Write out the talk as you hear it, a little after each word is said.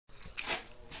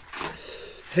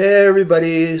Hey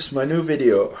everybody, it's my new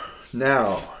video.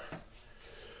 Now,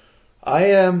 I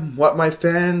am, what my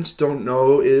fans don't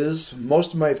know is,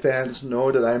 most of my fans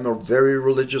know that I'm a very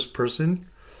religious person.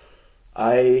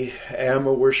 I am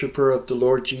a worshiper of the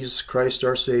Lord Jesus Christ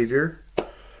our Savior.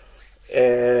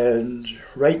 And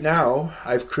right now,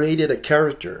 I've created a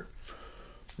character.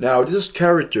 Now, this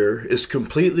character is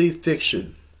completely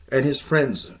fiction. And his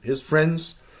friends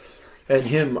and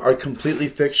him are completely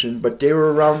fiction, but they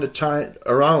were around in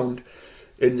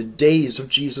the days of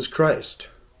Jesus Christ.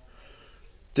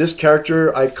 This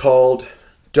character I called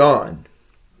Don.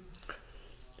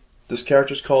 This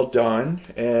character is called Don,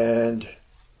 and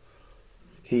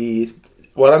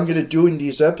what I'm going to do in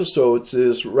these episodes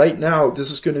is right now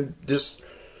this is going to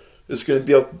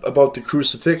be about the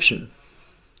crucifixion,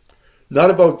 not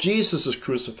about Jesus'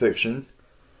 crucifixion.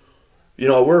 You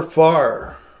know, we're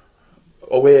far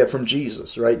away from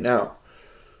Jesus right now.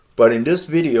 But in this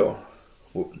video,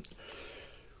 we'll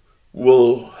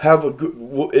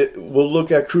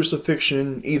look at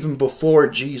crucifixion even before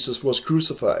Jesus was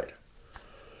crucified.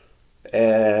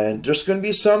 And there's going to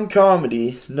be some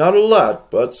comedy, not a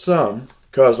lot, but some,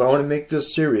 because I want to make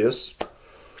this serious,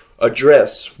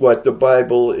 address what the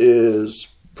Bible is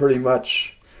pretty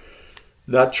much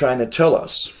not trying to tell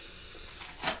us.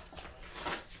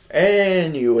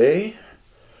 Anyway,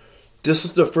 this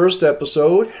is the first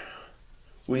episode.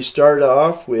 We start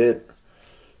off with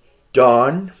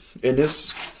Don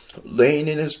laying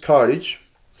in his cottage,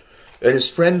 and his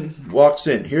friend walks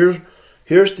in.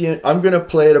 I'm going to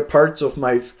play the parts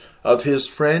of his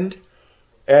friend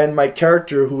and my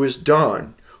character, who is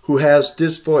Don, who has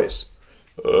this voice.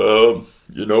 You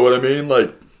know what I mean?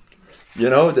 Like,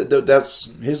 you know, that's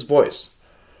his voice.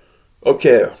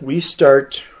 Okay, we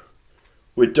start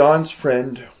with Don's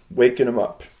friend waking him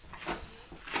up.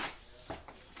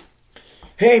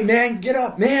 Hey man, get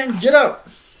up, man, get up.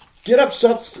 Get up,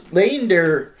 stop laying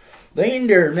there, man.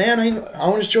 I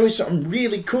want to show you something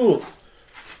really cool.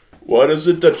 What is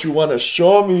it that you want to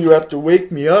show me? You have to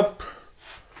wake me up.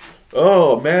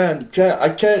 Oh man, I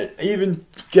can't even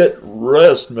get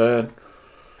rest, man.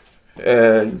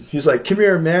 And he's like, come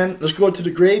here, man, let's go to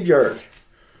the graveyard.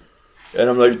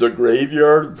 And I'm like, the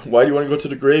graveyard? Why do you want to go to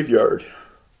the graveyard?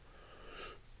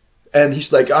 And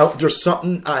he's like, there's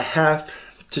something I have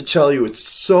to tell you.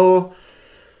 It's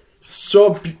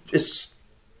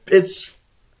it's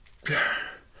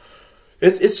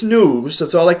news.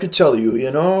 That's all I could tell you,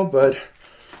 you know. But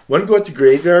want to go to the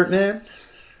graveyard, man?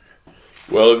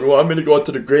 Well, if you want me to go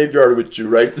to the graveyard with you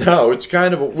right now, it's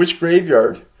kind of which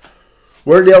graveyard?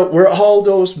 Where all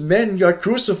those men got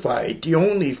crucified. The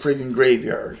only friggin'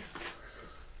 graveyard.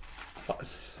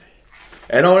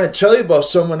 And I want to tell you about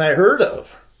someone I heard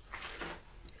of.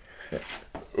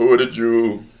 What did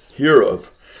you hear of?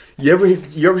 You ever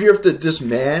hear of this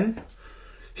man?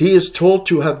 He is told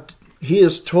to have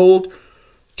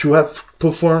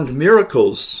performed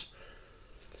miracles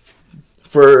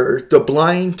for the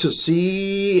blind to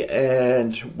see,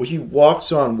 and he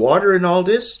walks on water and all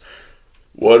this.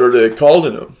 What are they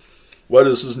calling him? What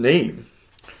is his name?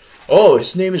 Oh,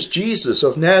 his name is Jesus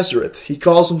of Nazareth. He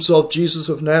calls himself Jesus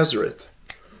of Nazareth.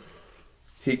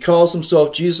 He calls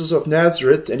himself Jesus of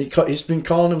Nazareth, and he's been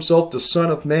calling himself the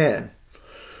Son of Man.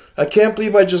 I can't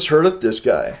believe I just heard of this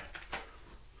guy.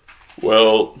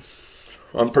 Well,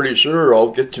 I'm pretty sure I'll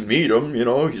get to meet him, you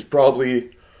know. He's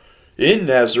probably in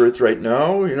Nazareth right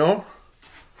now, you know.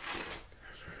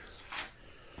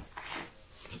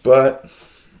 But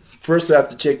first I have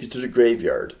to take you to the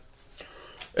graveyard.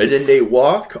 And then they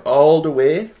walk all the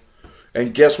way,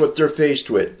 and guess what they're faced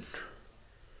with?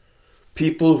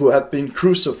 People who have been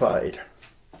crucified.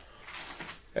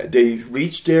 They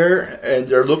reach there and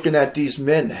they're looking at these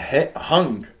men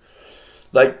hung,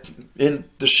 like in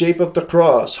the shape of the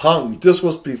cross, hung. This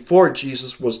was before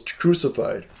Jesus was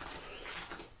crucified.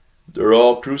 They're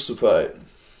all crucified.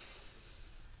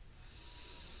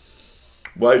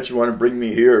 Why did you want to bring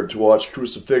me here to watch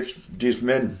crucifixion? These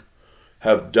men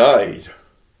have died.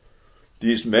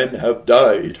 These men have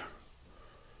died.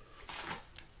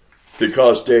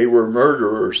 Because they were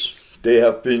murderers. They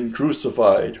have been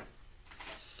crucified.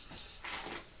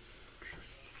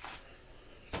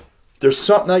 There's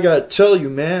something I gotta tell you,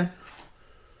 man.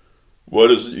 What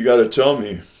is it you gotta tell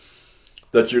me?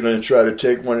 That you're gonna try to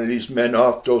take one of these men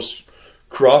off those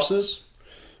crosses?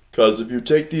 Because if you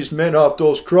take these men off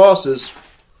those crosses...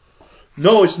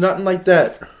 No, it's nothing like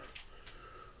that.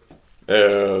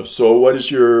 So what are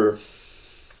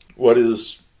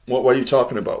you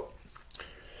talking about?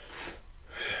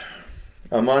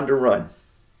 I'm on the run.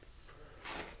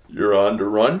 You're on the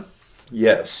run?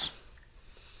 Yes.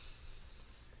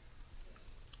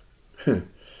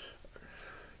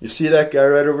 You see that guy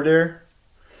right over there?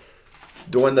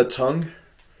 Doing the tongue?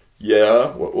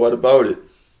 Yeah, what about it?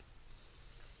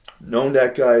 Known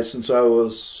that guy since I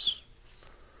was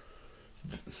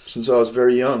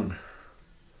very young.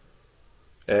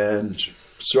 And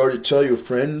sorry to tell you,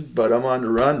 friend, but I'm on the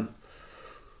run.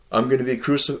 I'm going to be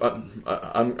crucified.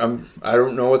 I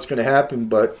don't know what's going to happen,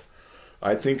 but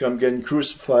I think I'm getting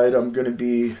crucified. I'm going to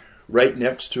be right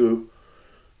next to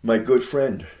my good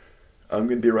friend. I'm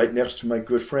going to be right next to my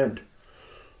good friend.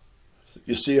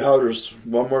 You see how there's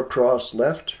one more cross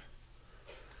left?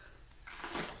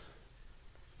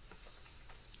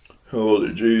 Holy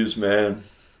jeez, man.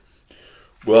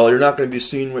 Well, you're not going to be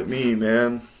seen with me,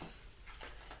 man.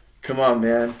 Come on,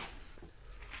 man.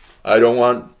 I don't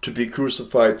want to be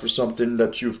crucified for something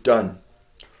that you've done.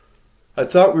 I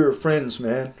thought we were friends,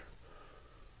 man.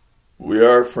 We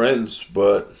are friends,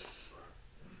 but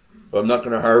I'm not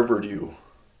going to Harvard you.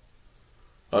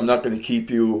 I'm not going to keep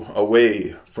you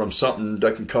away from something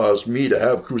that can cause me to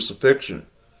have crucifixion.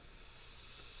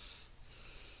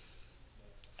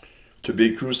 To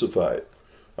be crucified.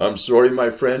 I'm sorry, my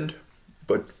friend,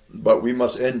 but we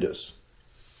must end this.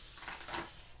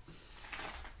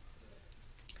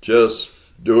 Just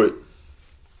do it.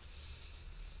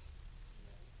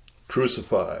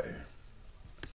 Crucify.